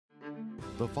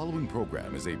The following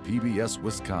program is a PBS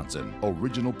Wisconsin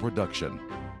original production.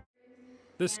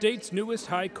 The state's newest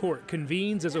high court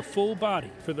convenes as a full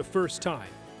body for the first time.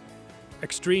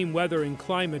 Extreme weather and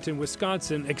climate in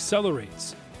Wisconsin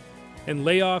accelerates, and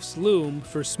layoffs loom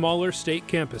for smaller state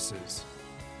campuses.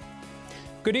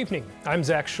 Good evening. I'm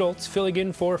Zach Schultz, filling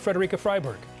in for Frederica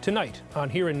Freiberg. Tonight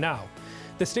on Here and Now,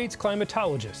 the state's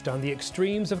climatologist on the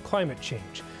extremes of climate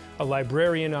change, a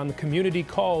librarian on the community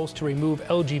calls to remove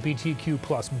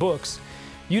LGBTQ+ books.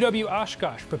 UW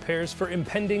Oshkosh prepares for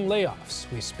impending layoffs.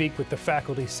 We speak with the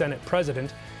Faculty Senate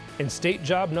president, and state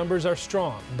job numbers are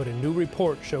strong, but a new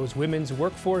report shows women's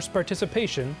workforce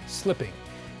participation slipping.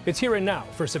 It's Here and Now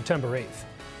for September 8th.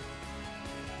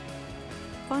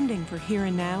 Funding for Here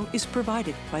and Now is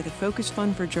provided by the Focus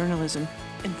Fund for Journalism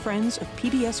and Friends of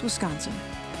PBS Wisconsin.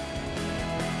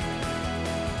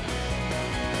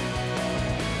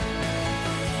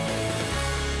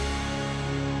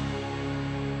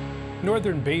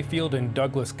 Northern Bayfield and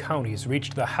Douglas counties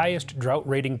reached the highest drought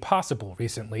rating possible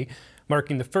recently,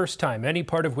 marking the first time any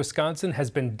part of Wisconsin has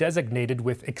been designated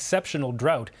with exceptional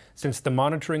drought since the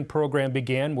monitoring program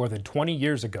began more than 20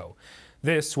 years ago.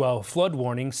 This while flood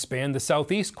warnings span the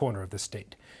southeast corner of the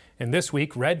state. And this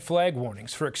week, red flag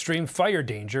warnings for extreme fire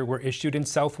danger were issued in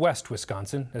southwest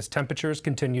Wisconsin as temperatures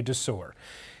continue to soar.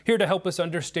 Here to help us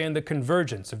understand the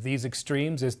convergence of these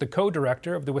extremes is the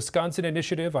co-director of the Wisconsin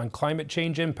Initiative on Climate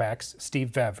Change Impacts,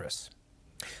 Steve Vavris.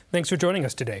 Thanks for joining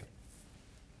us today.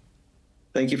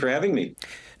 Thank you for having me.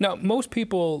 Now, most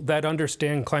people that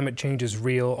understand climate change is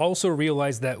real also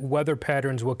realize that weather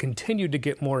patterns will continue to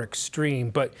get more extreme.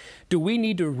 But do we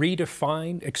need to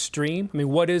redefine extreme? I mean,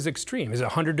 what is extreme? Is it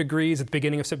 100 degrees at the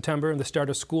beginning of September and the start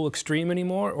of school extreme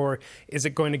anymore? Or is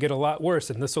it going to get a lot worse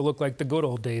and this will look like the good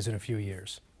old days in a few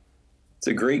years? It's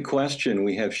a great question.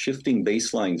 We have shifting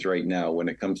baselines right now when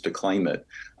it comes to climate.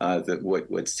 That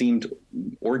what seemed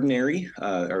ordinary,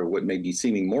 or what may be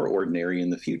seeming more ordinary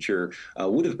in the future,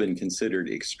 would have been considered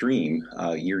extreme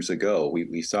years ago.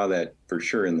 We saw that for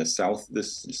sure in the South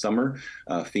this summer.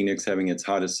 Phoenix having its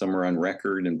hottest summer on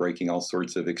record and breaking all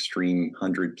sorts of extreme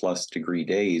 100+ degree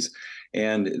days.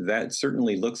 And that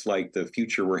certainly looks like the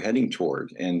future we're heading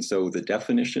toward. And so the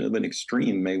definition of an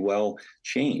extreme may well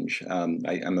change.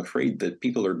 I'm afraid that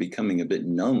people are becoming a bit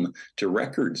numb to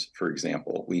records, for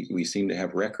example. We seem to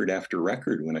have record after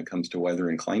record when it comes to weather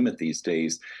and climate these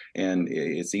days. And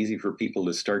it's easy for people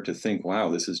to start to think, wow,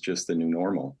 this is just the new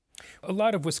normal. A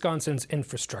lot of Wisconsin's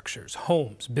infrastructures,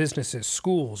 homes, businesses,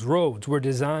 schools, roads were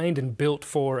designed and built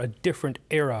for a different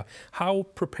era. How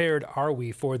prepared are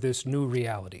we for this new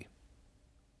reality?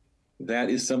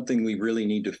 That is something we really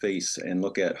need to face and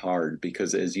look at hard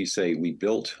because, as you say, we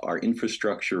built our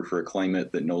infrastructure for a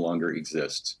climate that no longer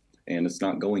exists. And it's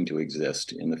not going to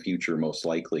exist in the future, most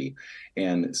likely.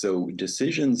 And so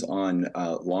decisions on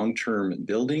long-term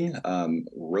building,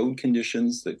 road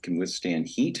conditions that can withstand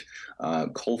heat,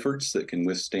 culverts that can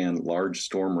withstand large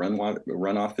storm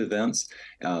runoff events,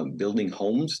 building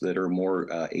homes that are more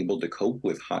able to cope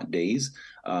with hot days,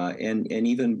 and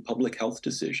even public health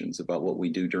decisions about what we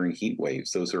do during heat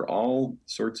waves. Those are all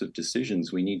sorts of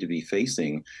decisions we need to be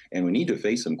facing, and we need to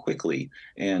face them quickly.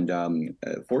 And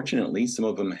fortunately, some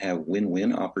of them have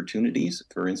win-win opportunities.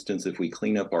 For instance, if we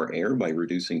clean up our air by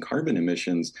reducing carbon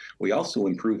emissions, we also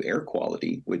improve air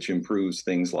quality, which improves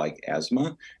things like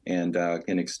asthma and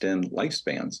can extend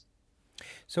lifespans.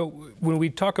 So when we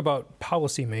talk about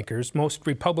policymakers, most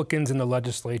Republicans in the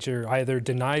legislature either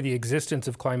deny the existence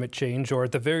of climate change or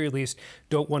at the very least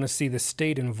don't want to see the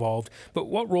state involved. But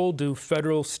what role do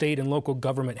federal, state, and local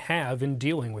government have in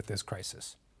dealing with this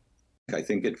crisis? I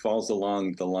think it falls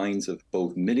along the lines of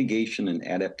both mitigation and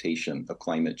adaptation of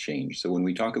climate change. So when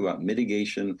we talk about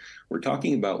mitigation, we're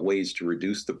talking about ways to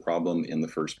reduce the problem in the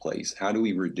first place. How do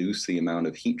we reduce the amount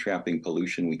of heat trapping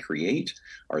pollution we create?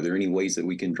 Are there any ways that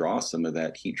we can draw some of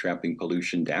that heat trapping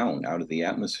pollution down out of the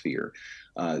atmosphere?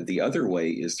 The other way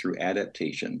is through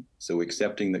adaptation. So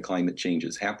accepting that climate change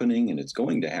is happening and it's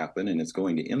going to happen and it's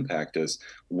going to impact us.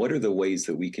 What are the ways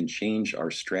that we can change our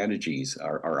strategies,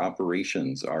 our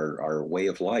operations, our way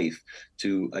of life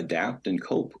to adapt and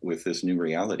cope with this new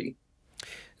reality?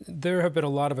 There have been a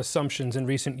lot of assumptions in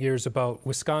recent years about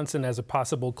Wisconsin as a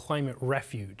possible climate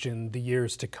refuge in the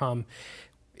years to come.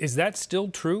 Is that still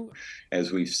true?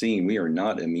 As we've seen, we are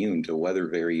not immune to weather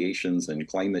variations and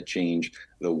climate change.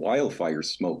 The wildfire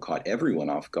smoke caught everyone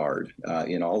off guard.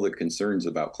 In all the concerns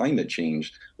about climate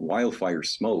change, wildfire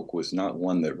smoke was not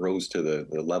one that rose to the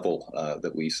level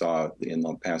that we saw in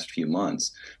the past few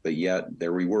months. But yet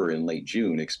there we were in late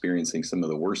June experiencing some of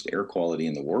the worst air quality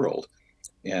in the world.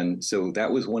 And so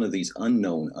that was one of these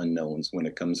unknown unknowns when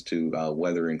it comes to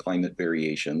weather and climate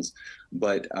variations.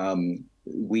 But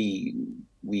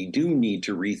we do need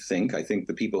to rethink. I think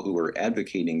the people who are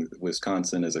advocating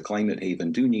Wisconsin as a climate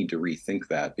haven do need to rethink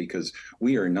that, because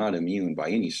we are not immune by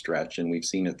any stretch. And we've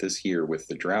seen it this year with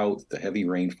the drought, the heavy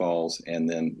rainfalls, and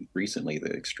then recently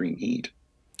the extreme heat.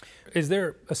 Is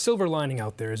there a silver lining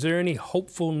out there? Is there any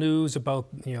hopeful news about,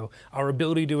 our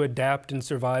ability to adapt and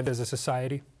survive as a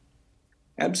society?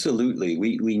 Absolutely.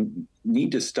 We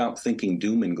need to stop thinking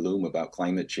doom and gloom about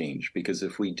climate change, because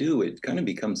if we do, it kind of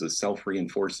becomes a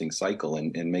self-reinforcing cycle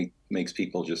and makes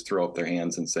people just throw up their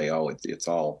hands and say, oh, it's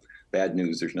all bad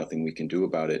news. There's nothing we can do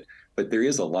about it. But there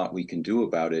is a lot we can do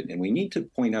about it. And we need to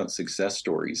point out success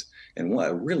stories. And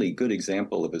a really good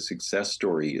example of a success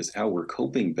story is how we're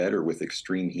coping better with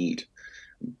extreme heat.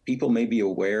 People may be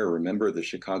aware or remember the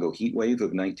Chicago heat wave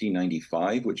of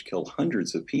 1995, which killed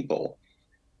hundreds of people.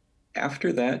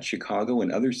 After that, Chicago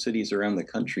and other cities around the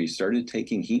country started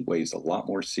taking heat waves a lot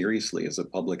more seriously as a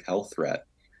public health threat.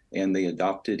 And they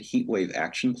adopted heat wave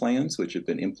action plans, which have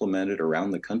been implemented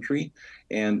around the country.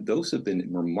 And those have been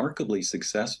remarkably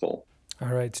successful. All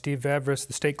right, Steve Vavris,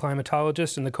 the state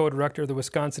climatologist and the co-director of the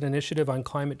Wisconsin Initiative on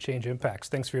Climate Change Impacts.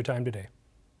 Thanks for your time today.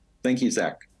 Thank you,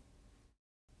 Zach.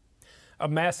 A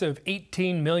massive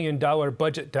 $18 million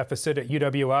budget deficit at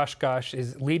UW-Oshkosh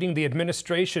is leading the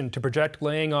administration to project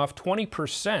laying off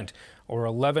 20%, or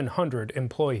 1,100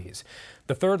 employees.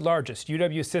 The third largest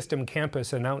UW System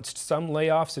campus announced some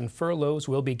layoffs and furloughs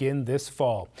will begin this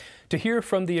fall. To hear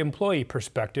from the employee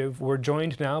perspective, we're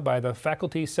joined now by the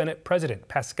Faculty Senate President,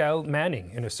 Pascal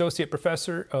Manning, an associate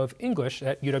professor of English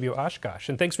at UW-Oshkosh.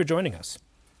 And thanks for joining us.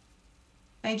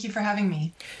 Thank you for having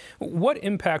me. What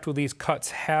impact will these cuts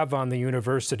have on the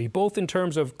university, both in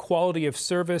terms of quality of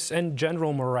service and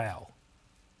general morale?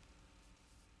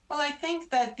 Well, I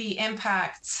think that the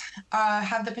impacts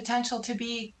have the potential to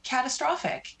be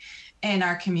catastrophic in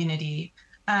our community.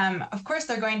 Of course,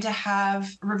 they're going to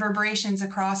have reverberations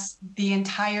across the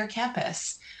entire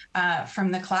campus,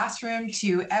 from the classroom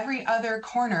to every other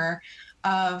corner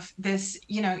of this,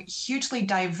 hugely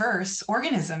diverse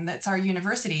organism that's our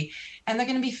university, and they're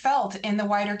going to be felt in the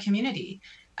wider community.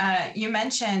 You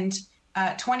mentioned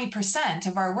 20%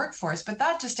 of our workforce, but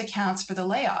that just accounts for the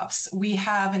layoffs. We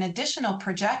have an additional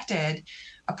projected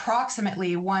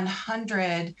approximately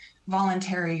 100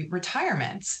 voluntary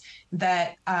retirements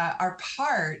that are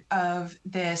part of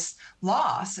this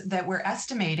loss that we're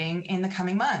estimating in the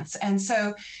coming months. And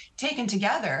so taken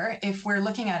together, if we're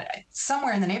looking at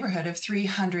somewhere in the neighborhood of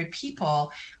 300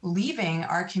 people leaving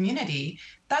our community,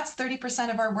 that's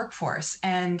 30% of our workforce.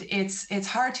 And it's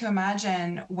hard to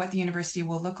imagine what the university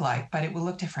will look like, but it will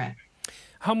look different.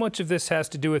 How much of this has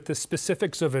to do with the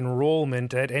specifics of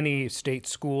enrollment at any state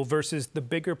school versus the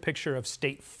bigger picture of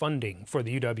state funding for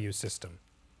the UW system?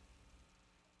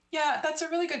 Yeah, that's a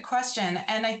really good question.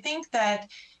 And I think that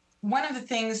one of the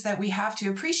things that we have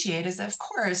to appreciate is that, of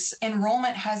course,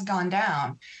 enrollment has gone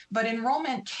down, but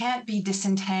enrollment can't be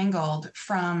disentangled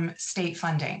from state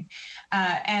funding.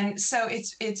 And so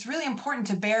it's really important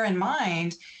to bear in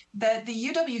mind that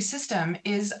the UW system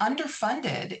is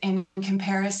underfunded in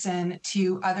comparison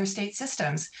to other state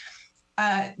systems.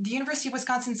 The University of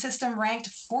Wisconsin system ranked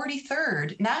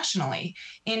 43rd nationally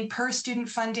in per student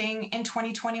funding in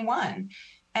 2021.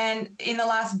 And in the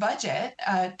last budget,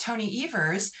 Tony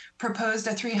Evers proposed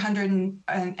a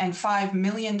 $305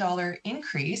 million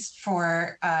increase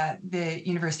for the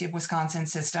University of Wisconsin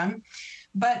system.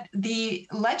 But the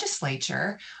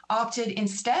legislature opted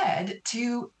instead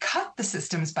to cut the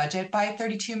system's budget by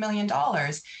 $32 million.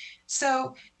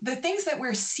 So the things that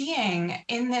we're seeing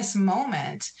in this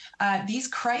moment, these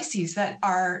crises that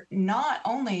are not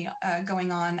only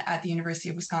going on at the University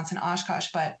of Wisconsin-Oshkosh,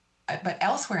 but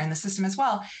elsewhere in the system as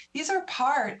well, these are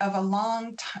part of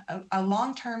a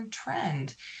long-term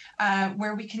trend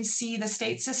where we can see the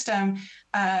state system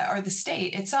or the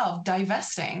state itself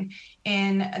divesting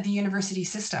in the university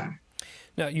system.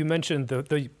 Now, you mentioned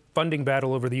the funding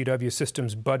battle over the UW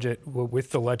system's budget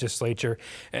with the legislature.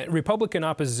 Republican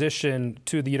opposition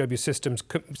to the UW systems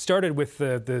started with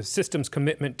the system's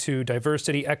commitment to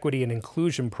diversity, equity, and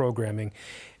inclusion programming.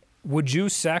 Would you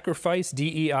sacrifice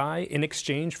DEI in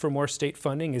exchange for more state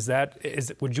funding?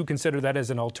 Would you consider that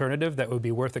as an alternative that would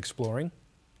be worth exploring?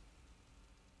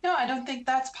 No, I don't think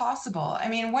that's possible. I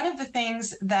mean, one of the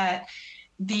things that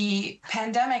the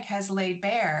pandemic has laid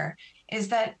bare is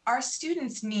that our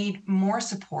students need more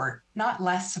support, not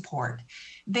less support.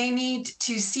 They need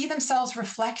to see themselves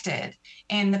reflected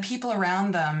in the people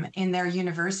around them in their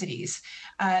universities.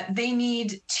 They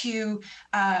need to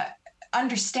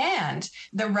understand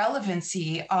the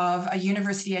relevancy of a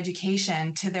university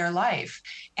education to their life.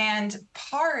 And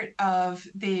part of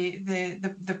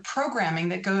the programming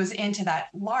that goes into that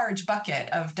large bucket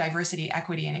of diversity,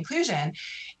 equity, and inclusion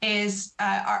is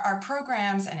our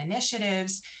programs and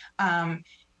initiatives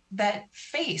that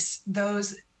face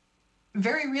those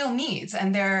very real needs,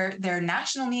 and their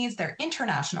national needs, their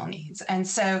international needs. And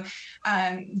so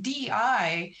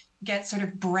DEI gets sort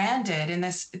of branded in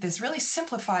this really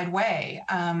simplified way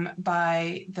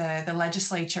by the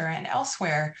legislature and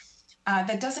elsewhere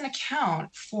that doesn't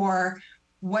account for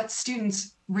what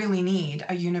students really need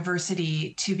a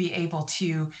university to be able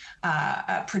to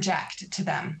project to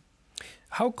them.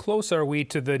 How close are we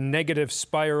to the negative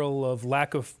spiral of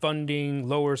lack of funding,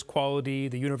 lowers quality,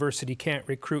 the university can't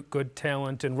recruit good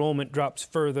talent, enrollment drops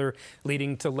further,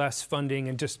 leading to less funding,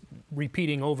 and just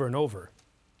repeating over and over?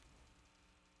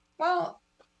 Well,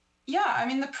 yeah, I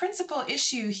mean, the principal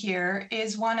issue here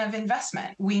is one of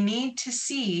investment. We need to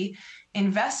see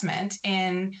investment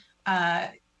in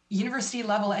university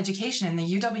level education in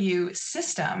the UW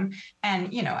system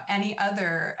and any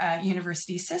other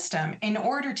university system in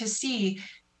order to see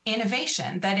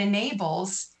innovation that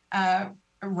enables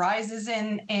rises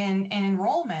in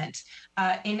enrollment,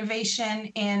 innovation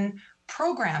in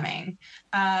programming,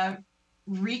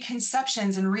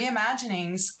 reconceptions and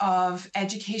reimaginings of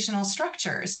educational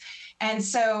structures. And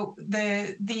so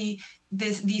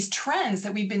these trends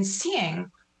that we've been seeing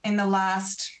in the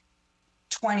last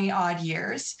 20 odd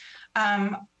years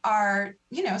are,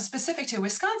 specific to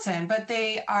Wisconsin, but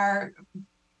they are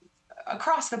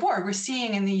across the board. We're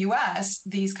seeing in the US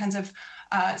these kinds of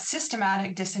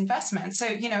systematic disinvestment. So,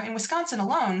 in Wisconsin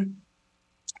alone,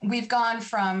 we've gone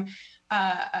from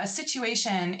a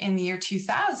situation in the year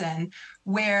 2000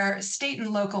 where state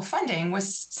and local funding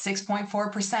was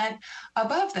 6.4%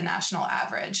 above the national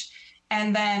average.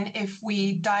 And then if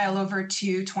we dial over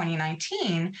to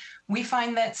 2019, we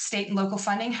find that state and local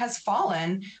funding has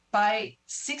fallen by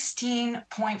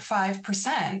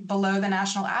 16.5% below the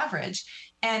national average.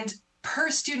 And per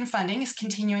student funding is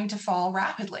continuing to fall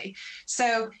rapidly.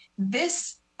 So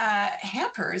this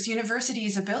hampers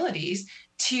universities' abilities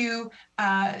to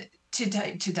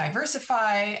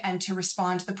diversify and to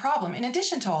respond to the problem. In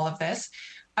addition to all of this,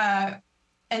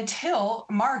 until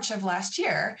March of last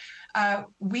year,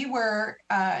 we were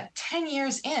 10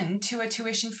 years into a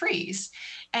tuition freeze.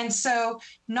 And so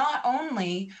not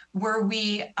only were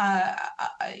we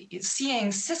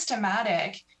seeing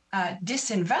systematic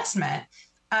disinvestment,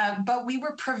 but we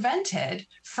were prevented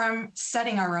from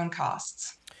setting our own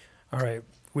costs. All right.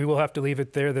 We will have to leave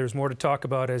it there. There's more to talk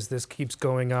about as this keeps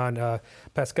going on.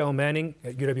 Pascal Manning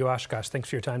at UW Oshkosh, thanks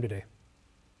for your time today.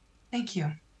 Thank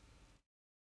you.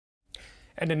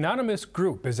 An anonymous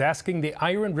group is asking the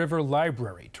Iron River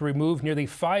Library to remove nearly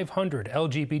 500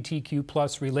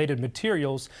 LGBTQ+ related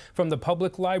materials from the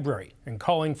public library and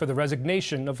calling for the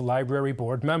resignation of library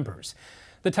board members.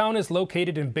 The town is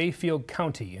located in Bayfield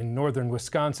County in northern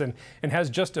Wisconsin and has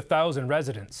just 1,000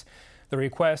 residents. The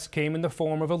request came in the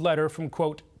form of a letter from,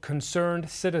 quote, concerned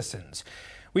citizens.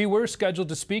 We were scheduled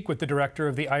to speak with the director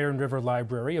of the Iron River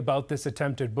Library about this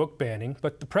attempted book banning,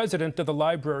 but the president of the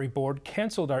library board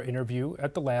canceled our interview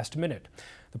at the last minute.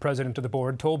 The president of the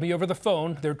board told me over the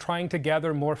phone they're trying to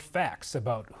gather more facts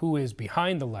about who is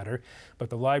behind the letter, but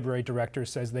the library director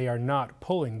says they are not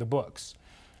pulling the books.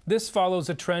 This follows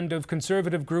a trend of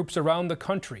conservative groups around the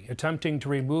country attempting to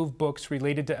remove books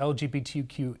related to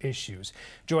LGBTQ issues.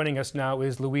 Joining us now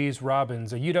is Louise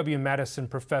Robbins, a UW-Madison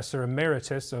professor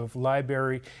emeritus of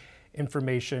Library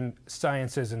Information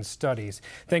Sciences and Studies.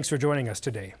 Thanks for joining us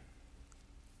today.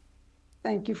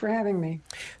 Thank you for having me.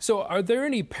 So are there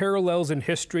any parallels in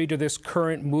history to this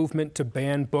current movement to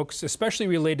ban books, especially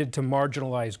related to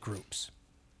marginalized groups?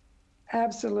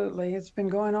 Absolutely. It's been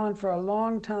going on for a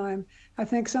long time. I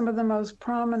think some of the most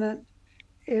prominent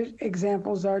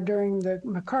examples are during the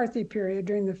McCarthy period.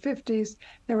 During the 50s,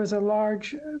 there was a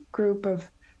large group of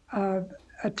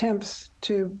attempts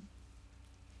to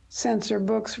censor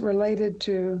books related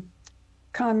to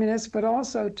communists, but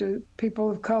also to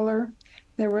people of color.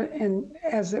 There were, and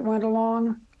as it went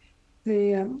along,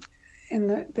 let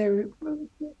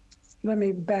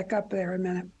me back up there a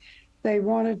minute. They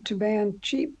wanted to ban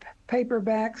cheap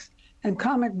paperbacks and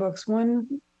comic books.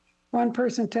 One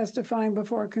person testifying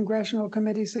before a congressional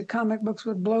committee said comic books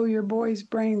would blow your boys'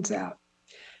 brains out.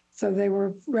 So they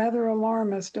were rather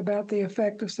alarmist about the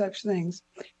effect of such things.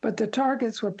 But the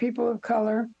targets were people of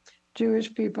color,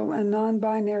 Jewish people, and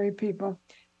non-binary people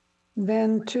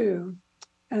then too.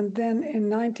 And then in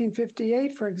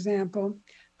 1958, for example,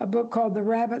 a book called The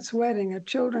Rabbit's Wedding, a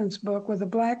children's book with a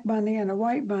black bunny and a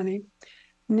white bunny,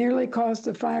 nearly caused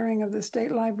the firing of the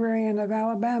state librarian of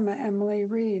Alabama, Emily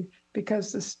Reed,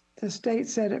 because the state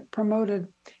said it promoted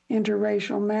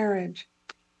interracial marriage.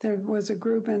 There was a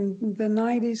group in the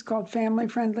 90s called Family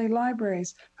Friendly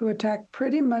Libraries who attacked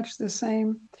pretty much the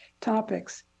same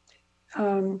topics.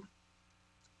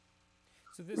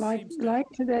 Like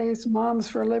today's Moms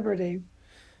for Liberty.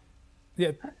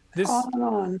 Yeah, on and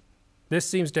on. This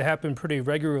seems to happen pretty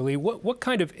regularly. What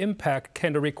kind of impact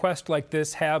can a request like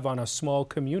this have on a small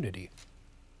community?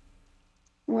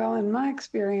 Well, in my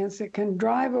experience, it can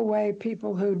drive away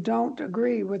people who don't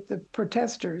agree with the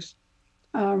protesters.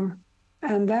 And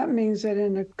that means that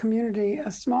in a community, a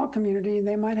small community,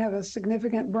 they might have a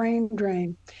significant brain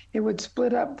drain. It would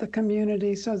split up the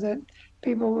community so that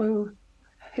people who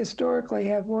historically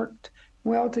have worked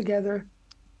well together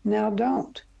now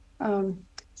don't.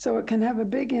 So it can have a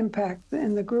big impact.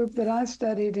 In the group that I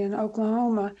studied in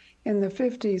Oklahoma in the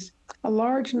 50s, a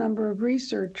large number of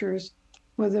researchers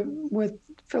with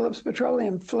Phillips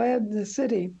Petroleum fled the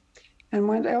city and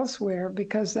went elsewhere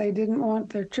because they didn't want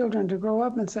their children to grow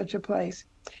up in such a place.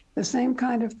 The same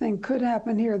kind of thing could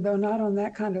happen here, though not on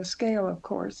that kind of scale, of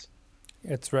course.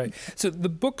 That's right. So the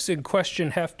books in question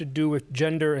have to do with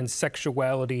gender and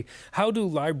sexuality. How do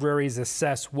libraries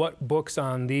assess what books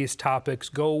on these topics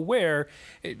go where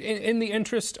in the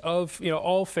interest of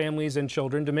all families and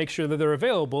children to make sure that they're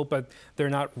available, but they're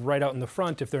not right out in the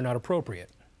front if they're not appropriate?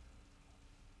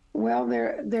 Well,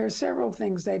 there are several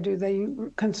things they do. They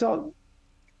consult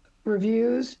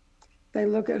reviews. They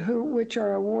look at which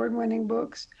are award-winning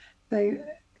books.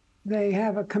 They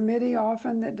have a committee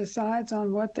often that decides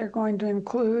on what they're going to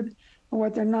include or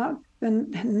what they're not. The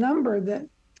number that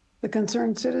the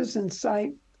Concerned Citizens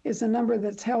cite is a number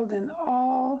that's held in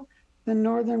all the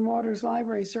Northern Waters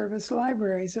Library Service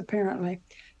libraries, apparently,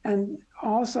 and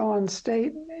also on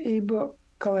state e-book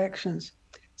collections.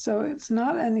 So it's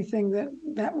not anything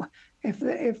that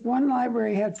if one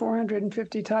library had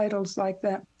 450 titles like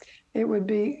that, it would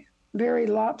be very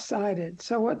lopsided.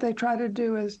 So what they try to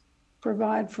do is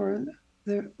provide for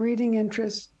the reading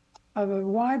interests of a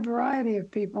wide variety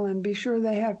of people and be sure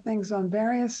they have things on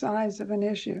various sides of an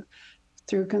issue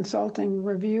through consulting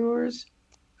reviewers,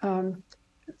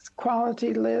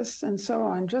 quality lists, and so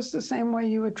on. Just the same way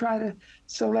you would try to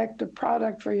select a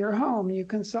product for your home, you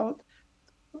consult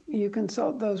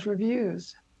those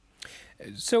reviews.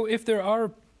 So if there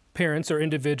are parents or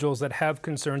individuals that have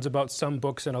concerns about some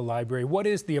books in a library, what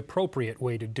is the appropriate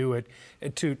way to do it,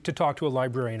 to talk to a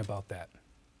librarian about that?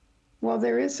 Well,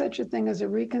 there is such a thing as a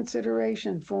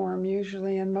reconsideration form,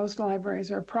 usually in most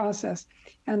libraries are processed.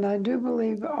 And I do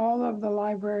believe all of the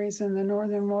libraries in the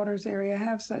Northern Waters area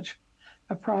have such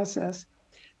a process.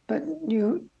 But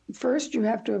first you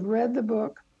have to have read the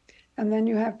book, and then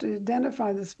you have to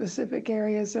identify the specific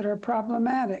areas that are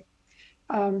problematic,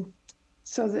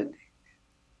 so that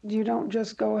you don't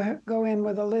just go in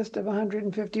with a list of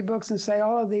 150 books and say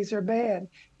all of these are bad.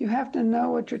 You have to know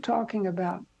what you're talking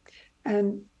about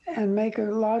and make a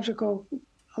logical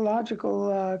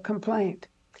complaint.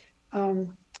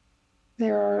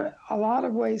 There are a lot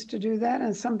of ways to do that,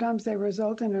 and sometimes they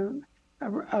result in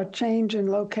a change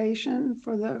in location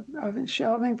for the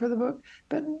shelving for the book,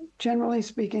 but generally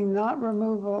speaking, not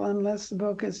removal unless the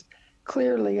book is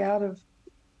clearly out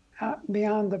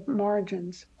beyond the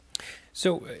margins.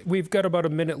 So we've got about a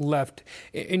minute left.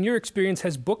 In your experience,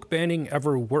 has book banning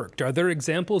ever worked? Are there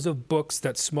examples of books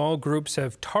that small groups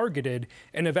have targeted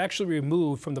and have actually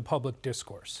removed from the public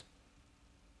discourse?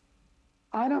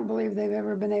 I don't believe they've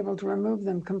ever been able to remove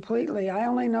them completely. I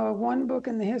only know of one book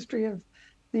in the history of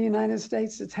the United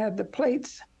States that's had the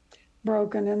plates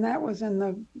broken, and that was in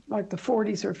the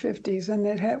 40s or 50s, and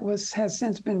it has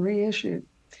since been reissued.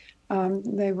 I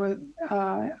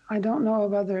don't know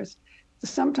of others.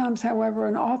 Sometimes, however,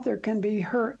 an author can be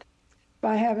hurt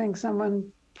by having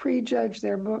someone prejudge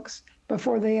their books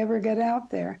before they ever get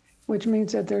out there, which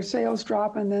means that their sales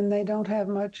drop and then they don't have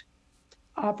much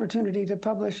opportunity to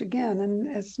publish again.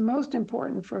 And it's most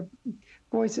important for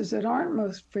voices that aren't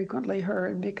most frequently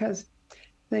heard, because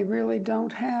they really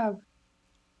don't have,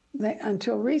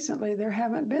 until recently, there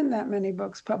haven't been that many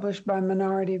books published by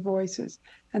minority voices.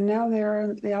 And now there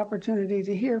are the opportunity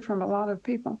to hear from a lot of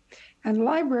people. And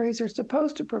libraries are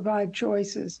supposed to provide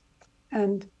choices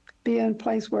and be in a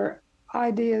place where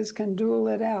ideas can duel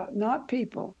it out, not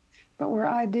people, but where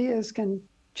ideas can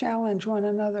challenge one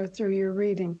another through your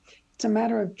reading. It's a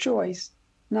matter of choice,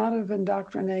 not of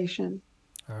indoctrination.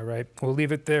 All right, we'll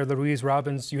leave it there. Louise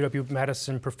Robbins,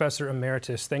 UW-Madison Professor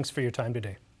Emeritus, thanks for your time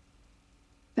today.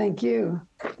 Thank you.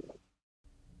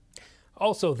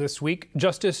 Also this week,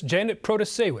 Justice Janet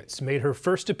Protasiewicz made her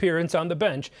first appearance on the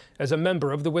bench as a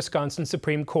member of the Wisconsin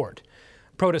Supreme Court.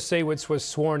 Protasiewicz was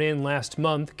sworn in last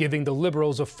month, giving the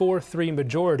Liberals a 4-3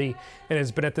 majority, and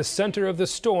has been at the center of the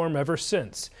storm ever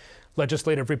since.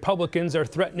 Legislative Republicans are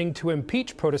threatening to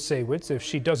impeach Protasiewicz if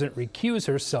she doesn't recuse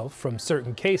herself from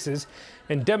certain cases,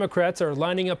 and Democrats are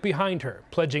lining up behind her,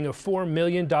 pledging a $4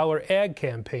 million ad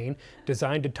campaign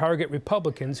designed to target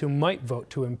Republicans who might vote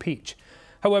to impeach.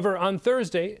 However, on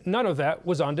Thursday, none of that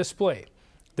was on display.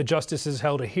 The justices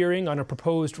held a hearing on a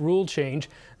proposed rule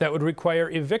change that would require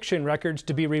eviction records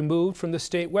to be removed from the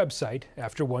state website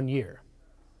after 1 year.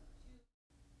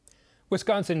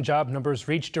 Wisconsin job numbers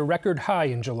reached a record high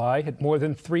in July at more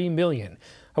than 3 million.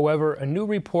 However, a new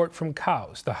report from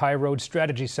COWS, the High Road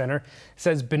Strategy Center,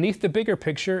 says beneath the bigger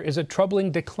picture is a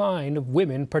troubling decline of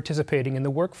women participating in the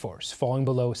workforce, falling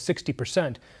below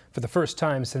 60% for the first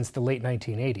time since the late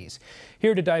 1980s.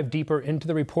 Here to dive deeper into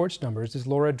the report's numbers is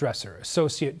Laura Dresser,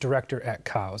 Associate Director at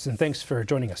COWS, and thanks for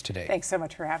joining us today. Thanks so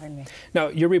much for having me. Now,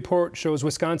 your report shows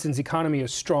Wisconsin's economy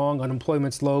is strong,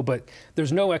 unemployment's low, but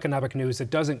there's no economic news that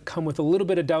doesn't come with a little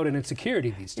bit of doubt and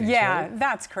insecurity these days. Yeah, right?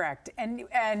 That's correct. And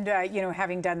you know,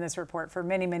 having done this report for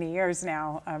many, many years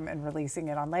now, and releasing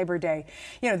it on Labor Day,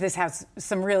 you know, this has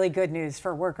some really good news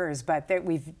for workers, but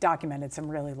we've documented some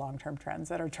really long-term trends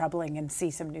that are troubling and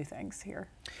see some new things here.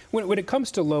 When it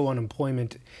comes to low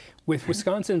unemployment, with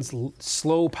Wisconsin's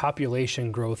slow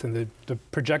population growth and the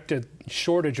projected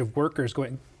shortage of workers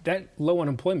going, that low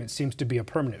unemployment seems to be a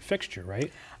permanent fixture,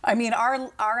 right? I mean, our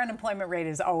unemployment rate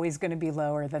is always going to be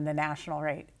lower than the national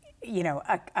rate. You know,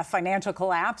 a financial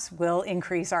collapse will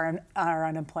increase our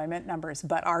unemployment numbers,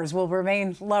 but ours will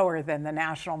remain lower than the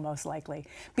national most likely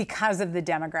because of the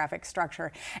demographic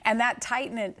structure. And that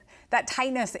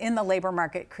tightness in the labor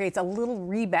market creates a little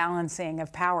rebalancing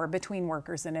of power between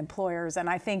workers and employers. And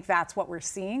I think that's what we're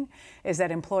seeing, is that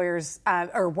employers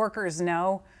or workers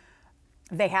know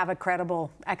they have a credible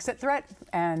exit threat,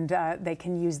 and they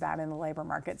can use that in the labor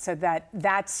market. So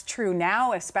that's true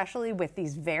now, especially with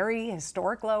these very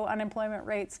historic low unemployment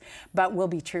rates, but will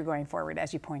be true going forward,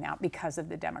 as you point out, because of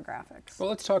the demographics. Well,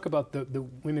 let's talk about the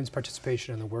women's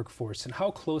participation in the workforce, and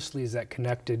how closely is that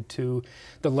connected to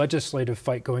the legislative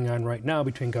fight going on right now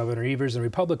between Governor Evers and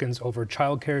Republicans over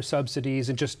child care subsidies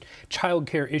and just child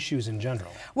care issues in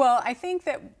general? Well, I think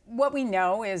that what we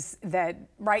know is that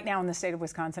right now in the state of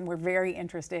Wisconsin, we're very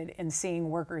interested in seeing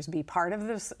workers be part of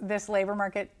this labor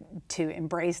market, to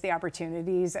embrace the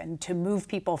opportunities and to move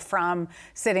people from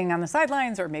sitting on the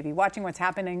sidelines or maybe watching what's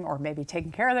happening or maybe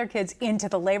taking care of their kids into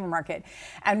the labor market.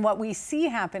 And what we see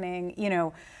happening, you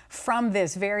know, from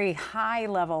this very high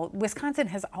level, Wisconsin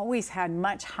has always had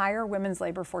much higher women's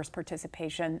labor force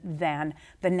participation than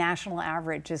the national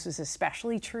average. This was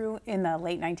especially true in the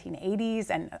late 1980s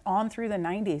and on through the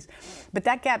 90s. But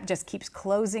that gap just keeps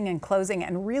closing and closing.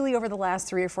 And really over the last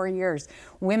 3 or 4 years,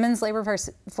 women's labor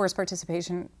force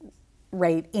participation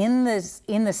rate in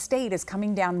the state is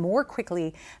coming down more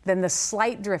quickly than the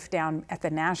slight drift down at the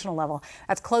national level.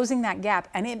 That's closing that gap.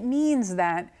 And it means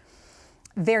that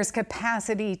there's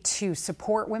capacity to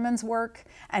support women's work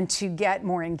and to get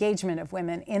more engagement of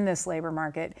women in this labor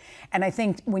market. And I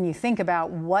think when you think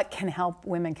about what can help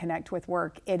women connect with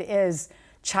work, it is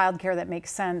childcare that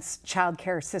makes sense,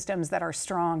 childcare systems that are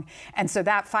strong. And so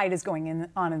that fight is going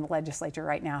on in the legislature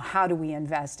right now. How do we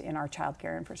invest in our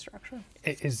childcare infrastructure?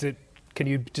 Can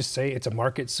you just say it's a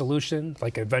market solution?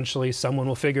 Like eventually someone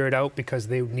will figure it out because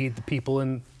they need the people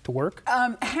in to work?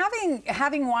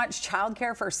 Having watched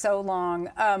childcare for so long,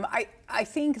 I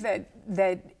think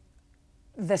that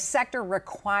the sector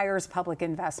requires public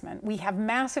investment. We have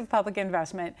massive public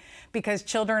investment because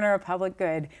children are a public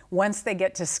good once they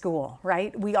get to school,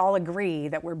 right? We all agree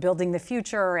that we're building the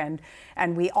future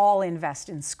and we all invest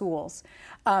in schools.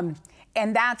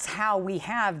 And that's how we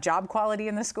have job quality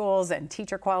in the schools and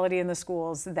teacher quality in the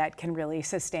schools that can really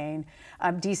sustain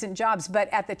decent jobs. But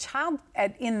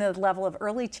in the level of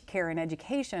early care and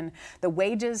education, the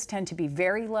wages tend to be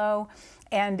very low.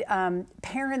 And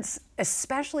parents,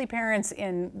 especially parents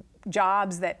in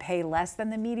jobs that pay less than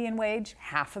the median wage,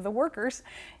 half of the workers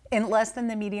in less than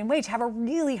the median wage, have a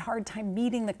really hard time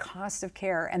meeting the cost of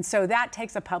care. And so that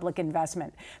takes a public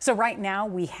investment. So right now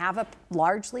we have a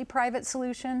largely private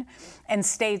solution, and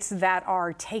states that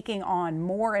are taking on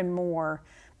more and more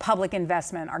public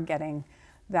investment are getting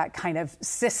that kind of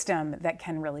system that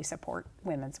can really support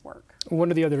women's work. One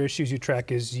of the other issues you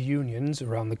track is unions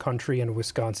around the country and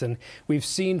Wisconsin. We've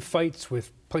seen fights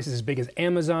with places as big as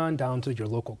Amazon down to your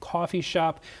local coffee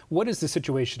shop. What is the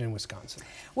situation in Wisconsin?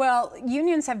 Well,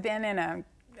 unions have been in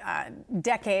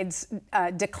decades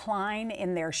decline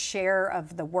in their share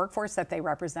of the workforce that they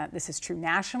represent. This is true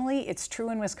nationally. It's true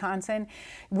in Wisconsin.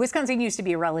 Wisconsin used to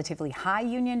be a relatively high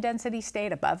union density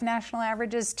state, above national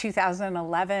averages.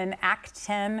 2011, Act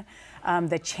 10,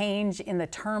 the change in the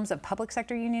terms of public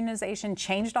sector unionization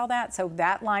changed all that. So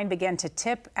that line began to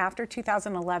tip after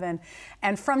 2011.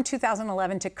 And from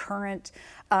 2011 to current,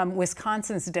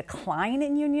 Wisconsin's decline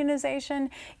in unionization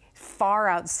far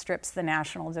outstrips the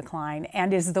national decline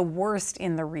and is the worst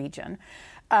in the region.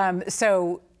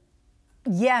 So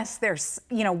yes, there's,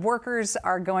 workers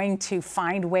are going to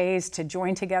find ways to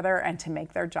join together and to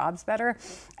make their jobs better.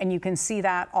 And you can see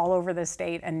that all over the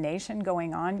state and nation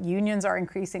going on. Unions are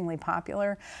increasingly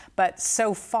popular, but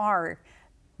so far,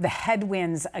 the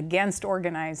headwinds against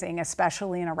organizing,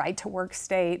 especially in a right-to-work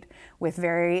state with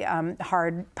very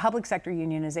hard public sector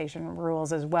unionization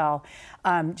rules as well,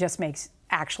 just makes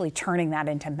actually turning that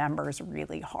into members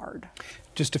really hard.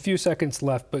 Just a few seconds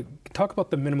left, but talk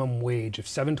about the minimum wage of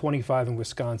 $7.25 in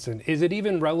Wisconsin. Is it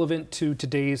even relevant to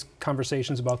today's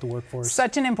conversations about the workforce?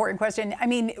 Such an important question. I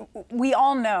mean, we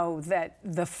all know that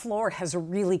the floor has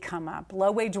really come up.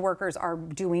 Low-wage workers are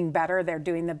doing better. They're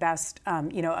doing the best,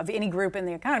 of any group in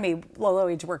the economy.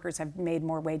 Low-wage workers have made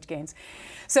more wage gains.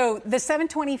 So the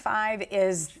 $7.25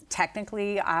 is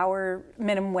technically our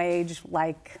minimum wage,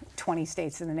 like 20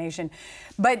 states in the nation.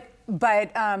 But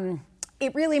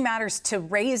it really matters to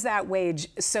raise that wage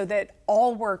so that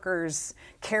all workers,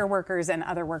 care workers, and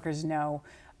other workers know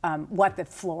what the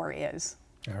floor is.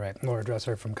 All right. Laura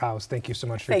Dresser from Cows, thank you so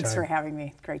much for your time. Thanks for having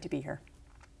me. Great to be here.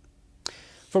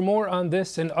 For more on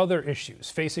this and other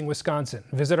issues facing Wisconsin,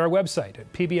 visit our website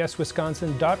at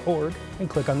pbswisconsin.org and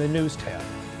click on the News tab.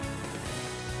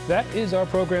 That is our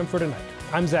program for tonight.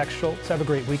 I'm Zach Schultz. Have a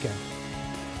great weekend.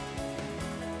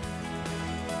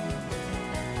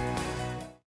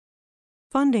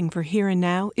 Funding for Here and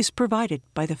Now is provided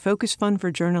by the Focus Fund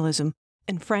for Journalism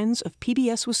and Friends of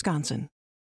PBS Wisconsin.